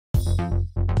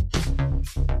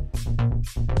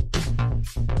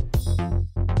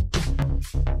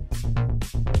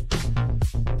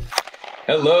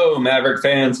Hello, Maverick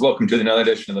fans. Welcome to another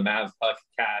edition of the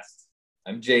Mavpuckcast.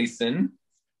 I'm Jason.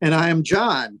 And I am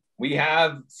John. We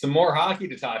have some more hockey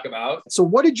to talk about. So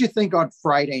what did you think on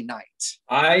Friday night?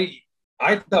 I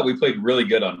thought we played really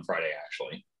good on Friday,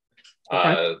 actually.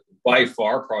 Okay. By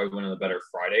far, probably one of the better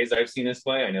Fridays I've seen us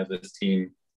play. I know this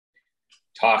team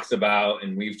talks about,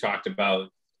 and we've talked about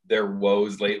their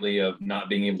woes lately of not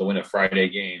being able to win a Friday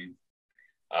game.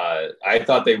 I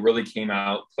thought they really came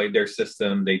out, played their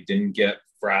system. They didn't get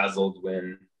frazzled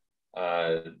when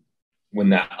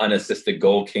that unassisted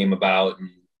goal came about and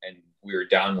we were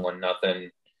down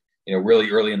 1-0,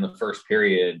 really early in the first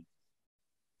period.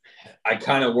 I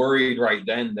kind of worried right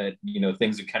then that,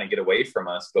 things would kind of get away from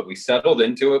us, but we settled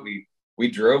into it.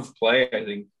 We drove play. I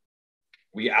think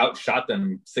we outshot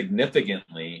them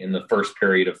significantly in the first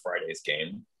period of Friday's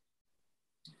game.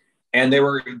 And there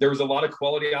was a lot of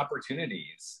quality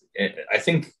opportunities. I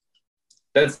think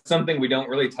that's something we don't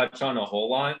really touch on a whole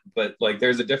lot, but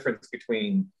there's a difference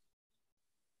between,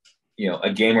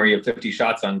 a game where you have 50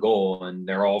 shots on goal and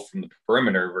they're all from the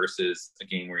perimeter versus a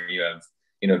game where you have,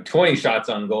 20 shots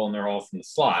on goal and they're all from the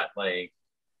slot.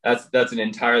 That's an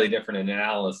entirely different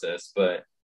analysis, but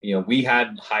we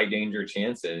had high danger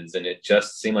chances and it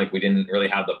just seemed like we didn't really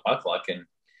have the puck luck. And,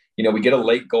 we get a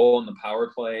late goal in the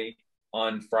power play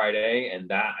on Friday, and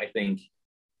that, I think,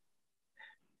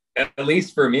 at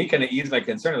least for me, kind of eased my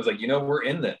concern. I was like, we're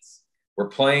in this. We're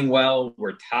playing well.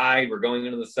 We're tied. We're going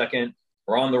into the second.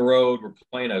 We're on the road. We're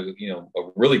playing a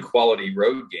really quality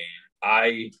road game.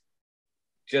 It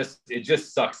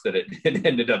just sucks that it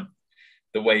ended up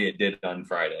the way it did on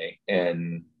Friday.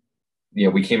 And,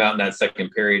 we came out in that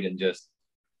second period and just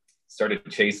started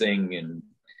chasing, and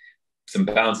some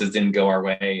bounces didn't go our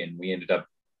way, and we ended up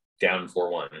down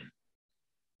 4-1.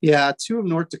 Yeah, two of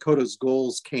North Dakota's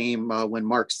goals came when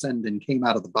Mark Senden came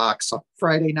out of the box on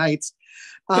Friday nights.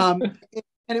 And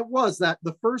it was that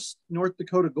the first North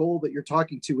Dakota goal that you're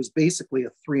talking to was basically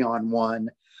a 3-on-1.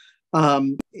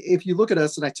 If you look at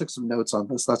us, and I took some notes on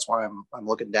this, that's why I'm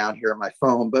looking down here at my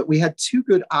phone, but we had two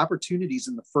good opportunities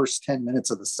in the first 10 minutes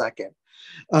of the second.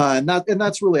 And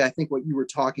that's really, I think, what you were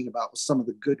talking about with some of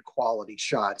the good quality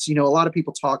shots. A lot of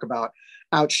people talk about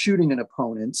outshooting an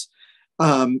opponent.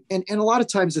 And a lot of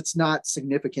times it's not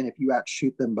significant if you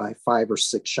outshoot them by 5 or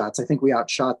 6 shots. I think we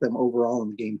outshot them overall in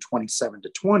the game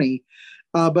 27-20.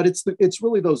 But it's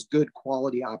really those good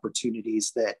quality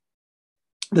opportunities that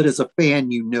as a fan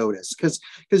notice,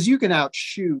 because you can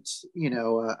outshoot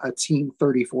a team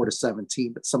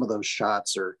 34-17, but some of those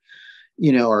shots are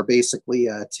basically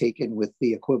taken with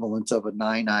the equivalent of a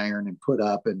 9-iron and put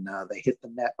up, and they hit the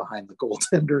net behind the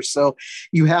goaltender. So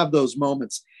you have those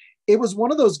moments. It was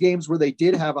one of those games where they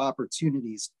did have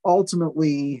opportunities.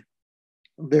 Ultimately,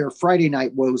 their Friday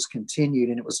night woes continued,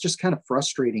 and it was just kind of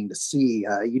frustrating to see.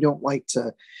 You don't like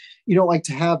to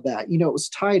have that. It was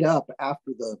tied up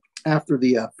after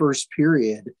the first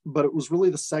period, but it was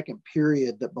really the second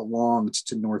period that belonged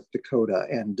to North Dakota,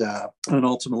 and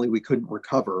ultimately we couldn't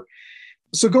recover.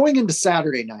 So going into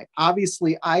Saturday night,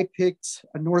 obviously I picked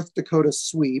a North Dakota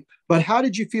sweep, but how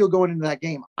did you feel going into that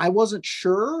game? I wasn't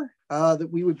sure that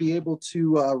we would be able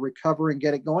to recover and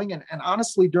get it going. And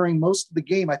honestly, during most of the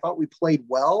game, I thought we played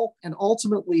well. And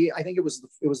ultimately, I think it was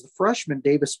the freshman,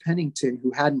 Davis Pennington,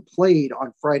 who hadn't played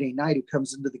on Friday night, who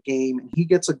comes into the game, and he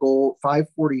gets a goal at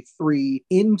 5:43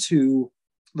 into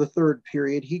the third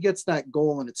period. He gets that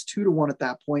goal, and it's 2-1 at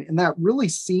that point. And that really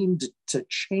seemed to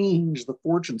change the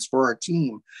fortunes for our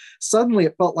team. Suddenly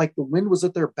it felt like the wind was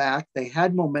at their back. They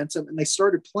had momentum and they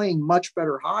started playing much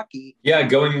better hockey. Yeah.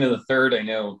 Going into the third, I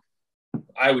know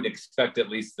I would expect at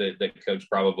least the coach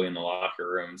probably in the locker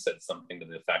room said something to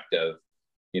the effect of,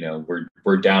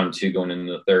 we're down 2 going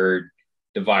into the third,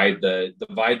 divide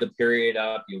the period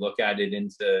up. You look at it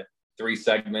into 3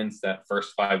 segments, that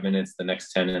first 5 minutes, the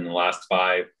next 10, and the last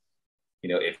 5.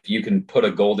 If you can put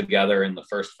a goal together in the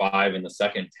first 5 and the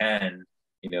second 10,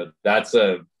 that's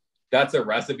a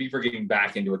recipe for getting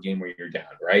back into a game where you're down,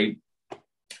 right?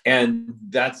 And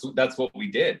that's what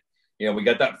we did. We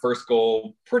got that first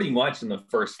goal pretty much in the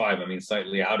first 5. I mean,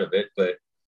 slightly out of it, but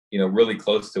really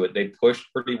close to it. They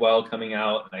pushed pretty well coming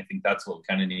out, and I think that's what we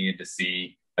kind of needed to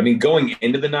see. I mean, going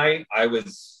into the night, I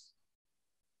was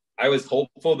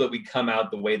hopeful that we come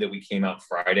out the way that we came out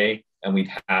Friday, and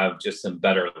we'd have just some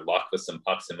better luck with some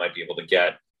pucks and might be able to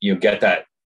get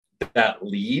that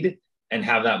lead and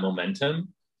have that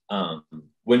momentum.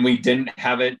 When we didn't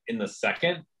have it in the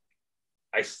second,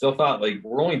 I still thought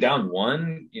we're only down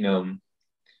 1,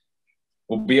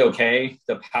 we'll be okay.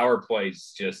 The power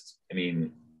plays just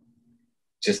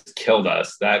killed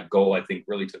us. That goal, I think,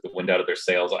 really took the wind out of their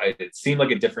sails. It seemed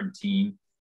like a different team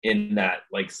in that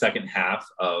like second half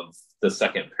of the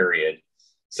second period.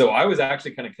 So I was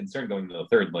actually kind of concerned going to the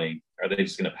third leg. Are they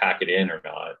just going to pack it in or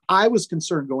not? I was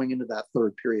concerned going into that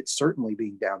third period, certainly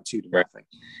being down 2-0. Right.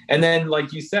 And then,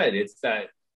 like you said, it's that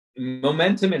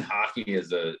momentum in hockey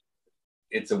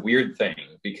it's a weird thing,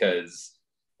 because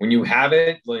when you have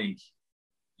it, like,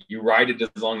 you ride it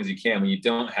as long as you can. When you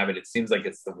don't have it, it seems like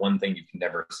it's the one thing you can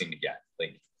never seem to get.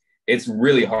 Like, it's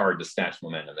really hard to snatch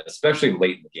momentum, especially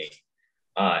late in the game.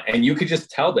 And you could just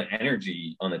tell the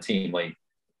energy on the team, like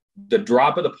the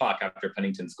drop of the puck after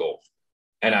Pennington's goal.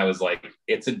 And I was like,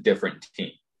 it's a different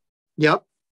team. Yep.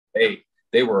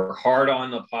 They were hard on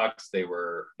the pucks. They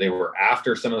were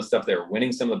after some of the stuff. They were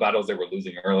winning some of the battles they were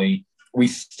losing early. We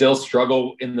still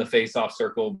struggle in the face-off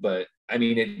circle, but I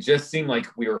mean, it just seemed like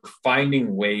we were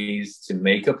finding ways to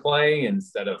make a play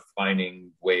instead of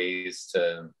finding ways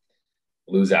to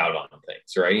lose out on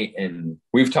things, right? And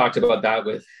we've talked about that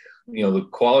with, the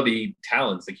quality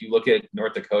talents. Like, you look at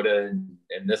North Dakota,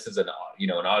 and this is an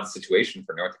odd situation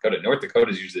for North Dakota. North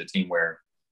Dakota is usually a team where,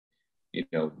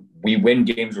 we win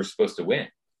games we're supposed to win,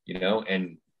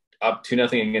 and up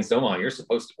 2-0 against Omaha, you're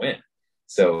supposed to win.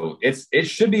 So it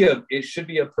should be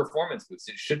a performance boost.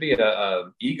 It should be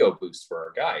a ego boost for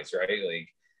our guys, right? Like,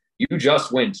 you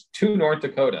just went to North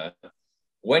Dakota,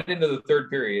 went into the third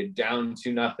period down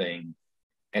 2-0,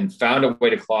 and found a way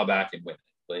to claw back and win it.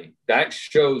 Like, that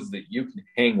shows that you can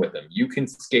hang with them, you can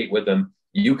skate with them,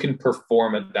 you can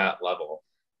perform at that level.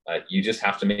 You just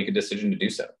have to make a decision to do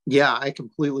so. Yeah, I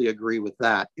completely agree with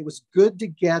that. It was good to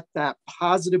get that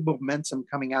positive momentum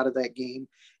coming out of that game.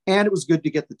 And it was good to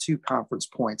get the 2 conference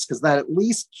points, because that at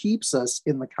least keeps us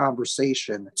in the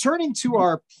conversation. Turning to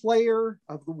our player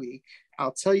of the week,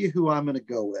 I'll tell you who I'm going to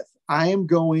go with. I am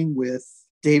going with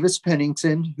Davis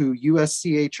Pennington, who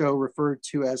USCHO referred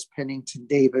to as Pennington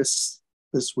Davis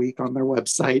this week on their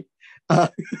website.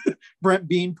 Brent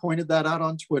Bean pointed that out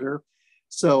on Twitter.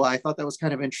 So I thought that was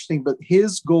kind of interesting. But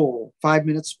his goal, 5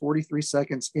 minutes, 43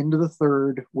 seconds into the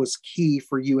third, was key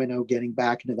for UNO getting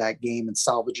back into that game and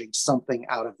salvaging something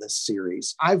out of this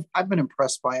series. I've been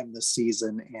impressed by him this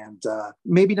season, and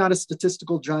maybe not a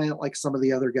statistical giant like some of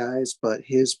the other guys, but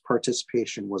his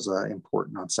participation was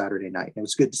important on Saturday night. It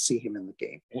was good to see him in the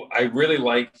game. Well, I really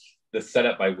like the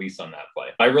setup by Weiss on that play.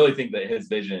 I really think that his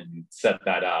vision set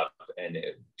that up, and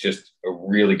it just a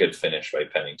really good finish by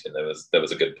Pennington. That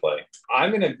was a good play. I'm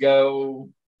going to go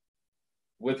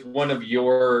with one of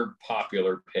your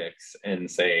popular picks and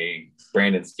say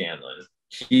Brandon Scanlon.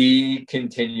 He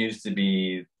continues to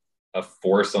be a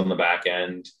force on the back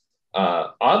end.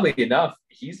 Oddly enough,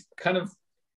 he's kind of,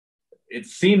 it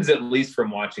seems, at least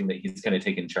from watching, that he's kind of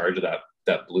taken charge of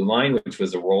that blue line, which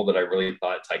was a role that I really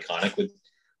thought Tyconic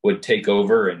would take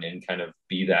over and kind of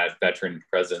be that veteran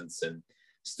presence and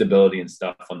stability and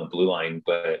stuff on the blue line.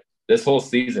 But this whole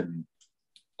season,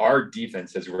 our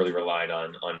defense has really relied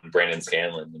on Brandon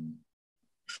Scanlon, and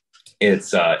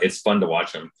it's fun to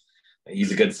watch him.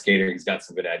 He's a good skater. He's got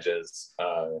some good edges.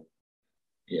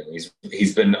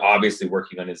 He's been obviously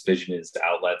working on his vision, his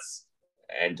outlets,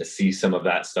 and to see some of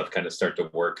that stuff kind of start to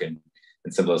work and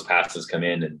some of those passes come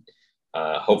in, and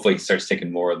hopefully he starts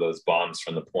taking more of those bombs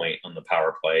from the point on the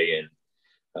power play, and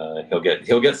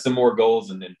he'll get some more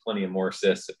goals and plenty of more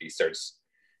assists if he starts,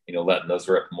 letting those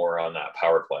rip more on that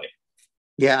power play.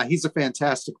 Yeah, he's a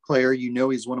fantastic player.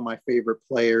 He's one of my favorite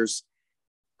players.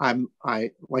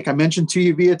 Like I mentioned to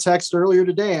you via text earlier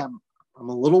today, I'm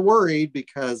a little worried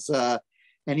because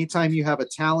anytime you have a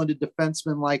talented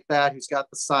defenseman like that, who's got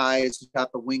the size, who's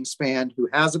got the wingspan, who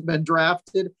hasn't been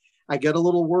drafted, I get a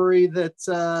little worried that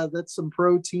some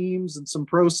pro teams and some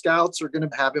pro scouts are going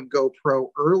to have him go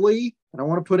pro early. I don't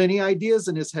want to put any ideas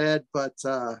in his head, but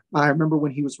I remember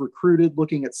when he was recruited,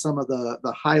 looking at some of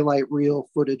the highlight reel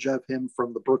footage of him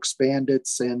from the Brooks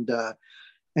Bandits, and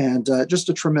just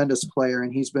a tremendous player.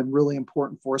 And he's been really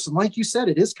important for us. And like you said,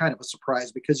 it is kind of a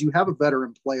surprise because you have a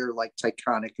veteran player like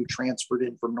Tyconic who transferred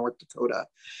in from North Dakota,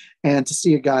 and to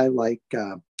see a guy like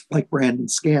Brandon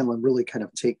Scanlon really kind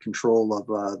of take control of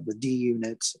the D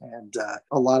unit, and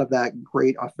a lot of that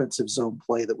great offensive zone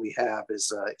play that we have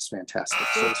is fantastic.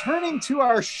 So turning to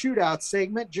our shootout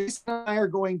segment, Jason and I are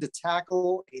going to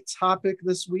tackle a topic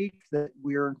this week that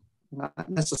we're not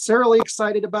necessarily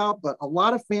excited about, but a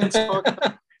lot of fans talk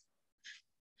about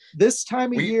this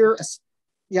time of year.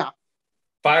 Yeah.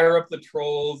 Fire up the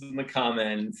trolls in the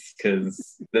comments,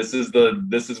 because this is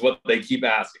what they keep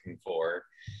asking for.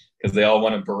 Because they all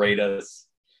want to berate us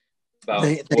about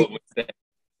what we think.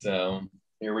 So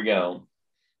here we go.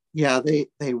 Yeah,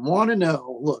 they want to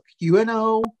know. Look,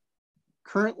 UNO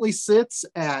currently sits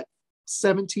at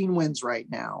 17 wins right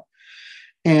now.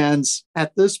 And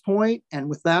at this point, and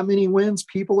with that many wins,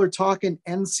 people are talking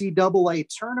NCAA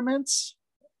tournaments.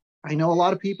 I know a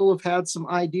lot of people have had some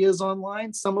ideas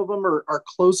online. Some of them are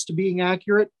close to being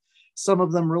accurate. Some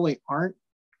of them really aren't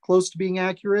close to being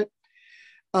accurate.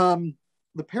 The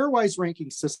PairWise ranking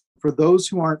system, for those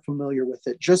who aren't familiar with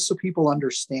it, just so people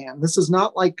understand, this is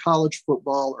not like college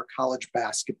football or college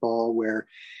basketball where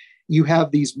you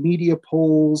have these media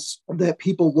polls that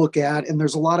people look at, and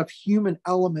there's a lot of human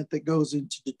element that goes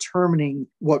into determining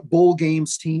what bowl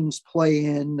games teams play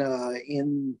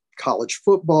in college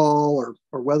football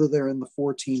or whether they're in the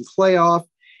 14 playoff.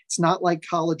 It's not like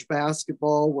college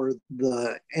basketball where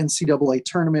the NCAA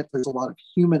tournament, there's a lot of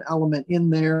human element in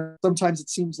there. Sometimes it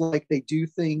seems like they do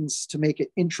things to make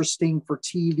it interesting for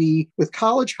TV. With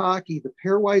college hockey, the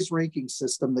pairwise ranking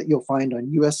system that you'll find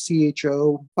on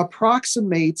USCHO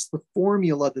approximates the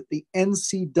formula that the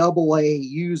NCAA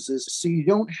uses. So you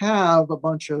don't have a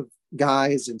bunch of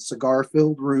guys in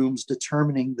cigar-filled rooms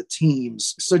determining the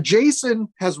teams. So Jason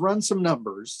has run some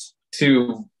numbers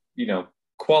to,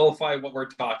 qualify what we're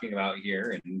talking about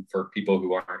here, and for people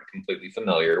who aren't completely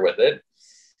familiar with it,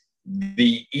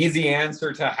 the easy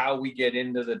answer to how we get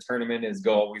into the tournament is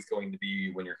always going to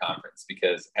be win your conference,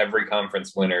 because every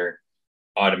conference winner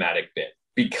automatic bid.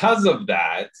 Because of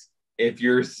that, if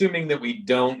you're assuming that we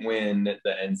don't win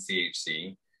the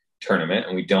NCHC tournament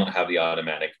and we don't have the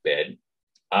automatic bid,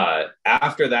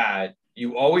 after that,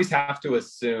 you always have to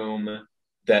assume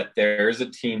that there's a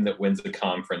team that wins the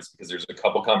conference, because there's a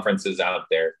couple conferences out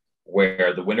there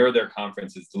where the winner of their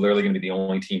conference is literally going to be the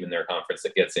only team in their conference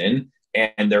that gets in,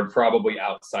 and they're probably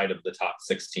outside of the top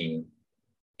 16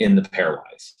 in the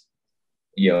pairwise.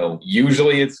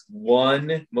 Usually it's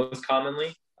one, most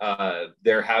commonly.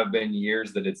 There have been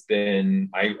years that it's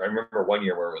been, I remember one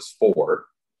year where it was 4.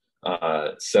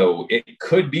 So it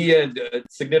could be a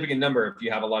significant number if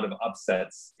you have a lot of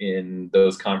upsets in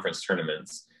those conference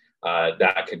tournaments.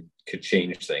 That could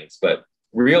change things. But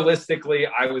realistically,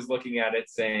 I was looking at it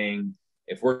saying,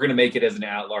 if we're going to make it as an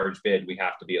at-large bid, we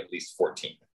have to be at least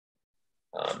 14.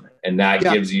 And that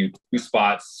gives you 2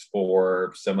 spots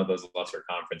for some of those lesser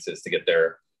conferences to get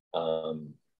their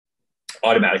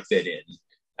automatic bid in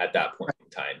at that point in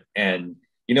time. And,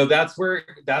 that's where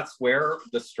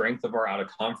the strength of our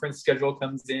out-of-conference schedule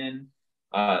comes in.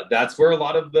 That's where a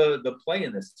lot of the play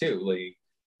in this too.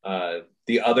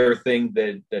 The other thing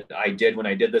that I did when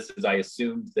I did this is I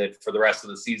assumed that for the rest of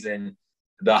the season,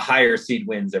 the higher seed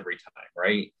wins every time,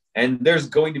 right? And there's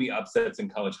going to be upsets in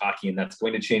college hockey, and that's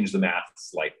going to change the math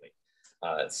slightly.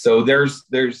 So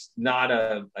there's not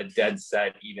a dead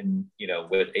set, even,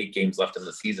 with 8 games left in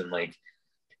the season,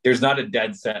 there's not a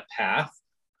dead set path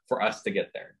for us to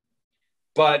get there.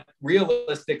 But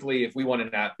realistically, if we want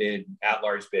an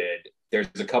at-large bid, there's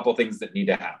a couple things that need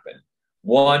to happen.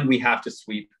 One, we have to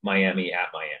sweep Miami at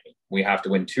Miami. We have to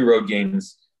win 2 road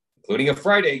games, including a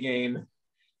Friday game,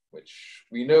 which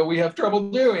we know we have trouble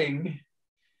doing,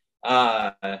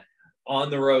 on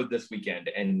the road this weekend.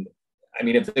 And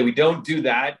if we don't do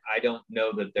that, I don't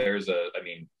know that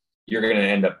you're going to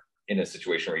end up in a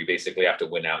situation where you basically have to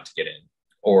win out to get in,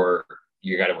 or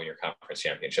you got to win your conference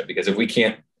championship. Because if we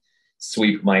can't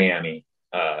sweep Miami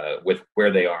with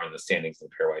where they are in the standings in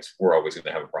the pairwise, we're always going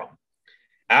to have a problem.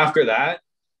 After that,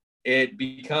 it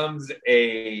becomes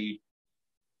a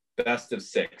best of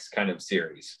 6 kind of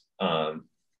series.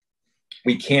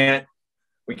 We can't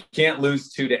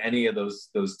lose 2 to any of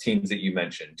those teams that you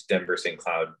mentioned, Denver, St.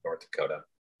 Cloud, North Dakota.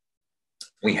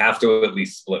 We have to at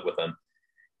least split with them.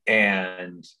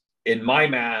 And in my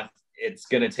math, it's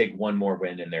going to take one more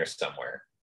win in there somewhere.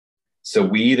 So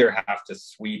we either have to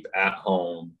sweep at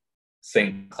home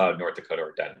St. Cloud, North Dakota,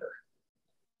 or Denver,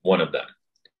 one of them,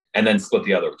 and then split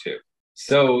the other 2.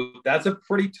 So that's a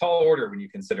pretty tall order when you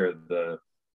consider the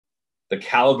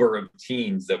caliber of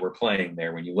teams that we're playing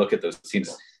there. When you look at those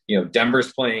teams,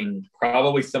 Denver's playing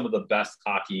probably some of the best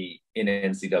hockey in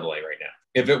NCAA right now.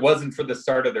 If it wasn't for the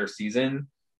start of their season,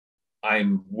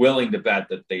 I'm willing to bet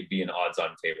that they'd be an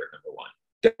odds-on favorite, number 1.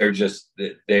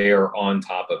 They are on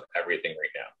top of everything right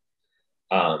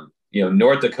now.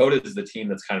 North Dakota is the team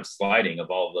that's kind of sliding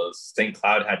of all of those. St.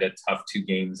 Cloud had a tough 2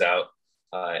 games out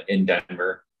in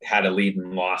Denver, had a lead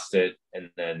and lost it, and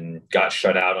then got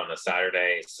shut out on a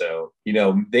Saturday. So,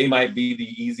 they might be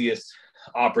the easiest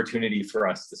opportunity for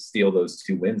us to steal those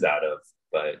 2 wins out of,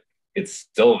 but it's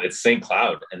St.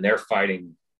 Cloud, and they're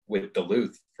fighting with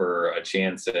Duluth for a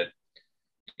chance at,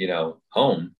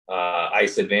 home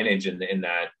ice advantage in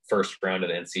that first round of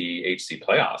the NCHC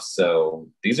playoffs. So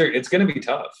it's going to be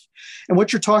tough. And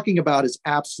what you're talking about is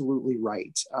absolutely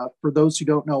right. For those who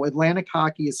don't know, Atlantic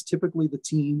Hockey is typically the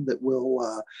team that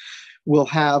will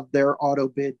have their auto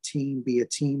bid team be a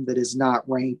team that is not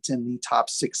ranked in the top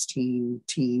 16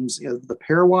 teams of the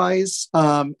PairWise.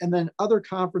 And then other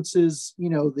conferences,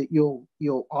 that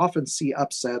you'll often see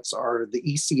upsets are the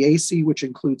ECAC, which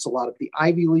includes a lot of the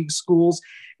Ivy League schools,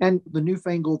 and the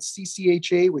newfangled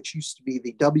CCHA, which used to be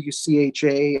the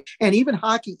WCHA, and even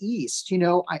Hockey East.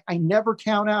 I never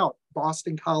count out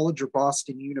Boston College or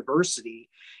Boston University,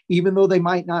 even though they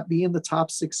might not be in the top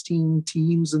 16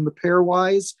 teams in the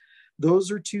PairWise.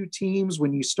 Those are two teams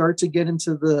when you start to get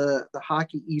into the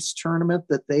Hockey East tournament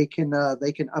that they can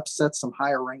upset some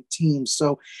higher ranked teams.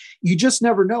 So you just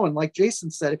never know. And like Jason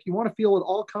said, if you want to feel at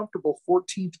all comfortable,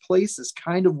 14th place is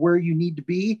kind of where you need to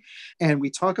be. And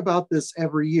we talk about this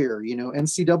every year.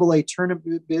 NCAA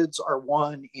tournament bids are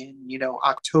won in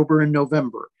October and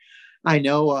November. I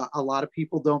know a lot of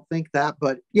people don't think that,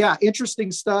 but yeah,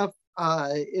 interesting stuff.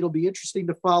 It'll be interesting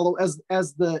to follow as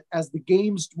the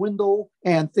games dwindle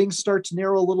and things start to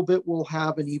narrow a little bit. We'll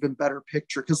have an even better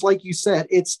picture because, like you said,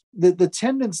 it's the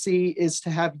tendency is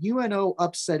to have UNO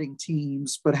upsetting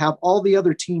teams, but have all the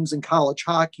other teams in college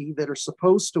hockey that are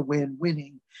supposed to win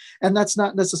winning, and that's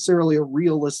not necessarily a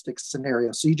realistic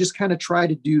scenario. So you just kind of try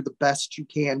to do the best you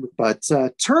can. But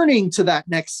turning to that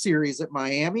next series at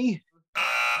Miami,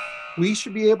 we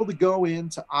should be able to go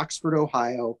into Oxford,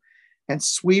 Ohio, and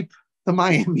sweep the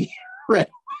Miami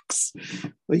RedHawks.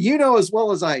 But as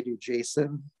well as I do,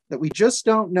 Jason, that we just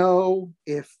don't know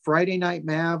if Friday night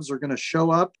Mavs are going to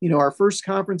show up. Our first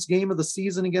conference game of the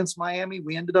season against Miami,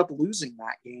 we ended up losing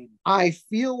that game. I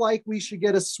feel like we should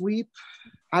get a sweep.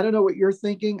 I don't know what you're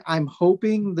thinking. I'm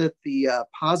hoping that the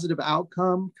positive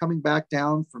outcome coming back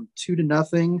down from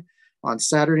 2-0 on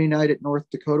Saturday night at North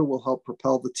Dakota will help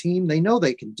propel the team. They know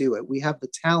they can do it. We have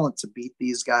the talent to beat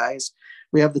these guys.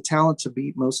 We have the talent to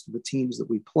beat most of the teams that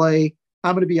we play.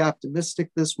 I'm going to be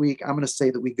optimistic this week. I'm going to say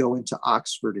that we go into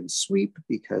Oxford and sweep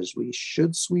because we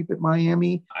should sweep at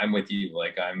Miami. I'm with you.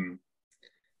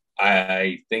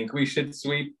 I think we should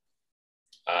sweep.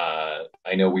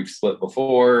 I know we've split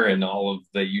before and all of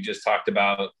that you just talked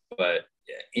about, but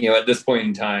at this point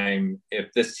in time,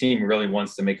 if this team really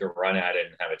wants to make a run at it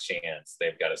and have a chance,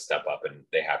 they've got to step up, and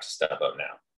they have to step up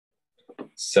now.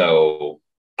 So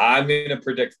I'm going to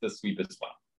predict the sweep as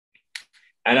well.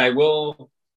 And I will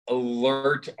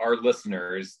alert our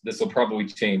listeners, this will probably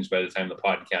change by the time the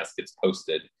podcast gets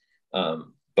posted.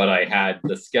 But I had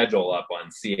the schedule up on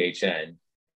CHN,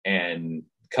 and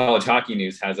College Hockey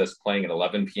News has us playing at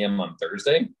 11 p.m. on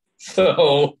Thursday.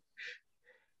 So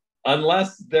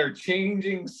unless they're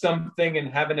changing something and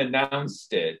haven't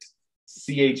announced it,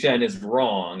 CHN is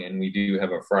wrong, and we do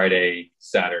have a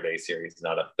Friday-Saturday series,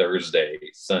 not a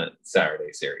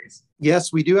Thursday-Saturday series.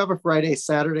 Yes, we do have a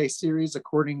Friday-Saturday series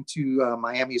according to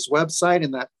Miami's website,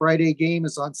 and that Friday game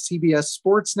is on CBS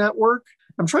Sports Network.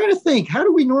 I'm trying to think, how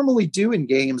do we normally do in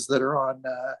games that are on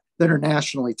that are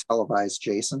nationally televised,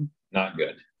 Jason? Not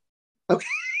good.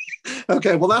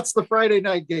 Okay. Well, that's the Friday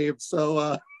night game,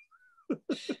 so...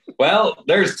 Well,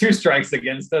 there's 2 strikes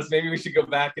against us. Maybe we should go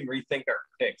back and rethink our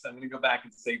picks. I'm going to go back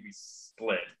and say we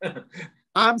split.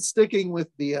 I'm sticking with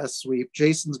the sweep.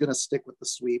 Jason's going to stick with the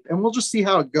sweep, and we'll just see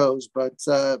how it goes. But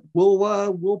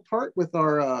we'll part with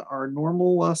our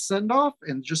normal send off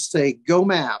and just say go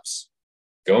Mavs.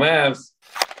 Go Mavs.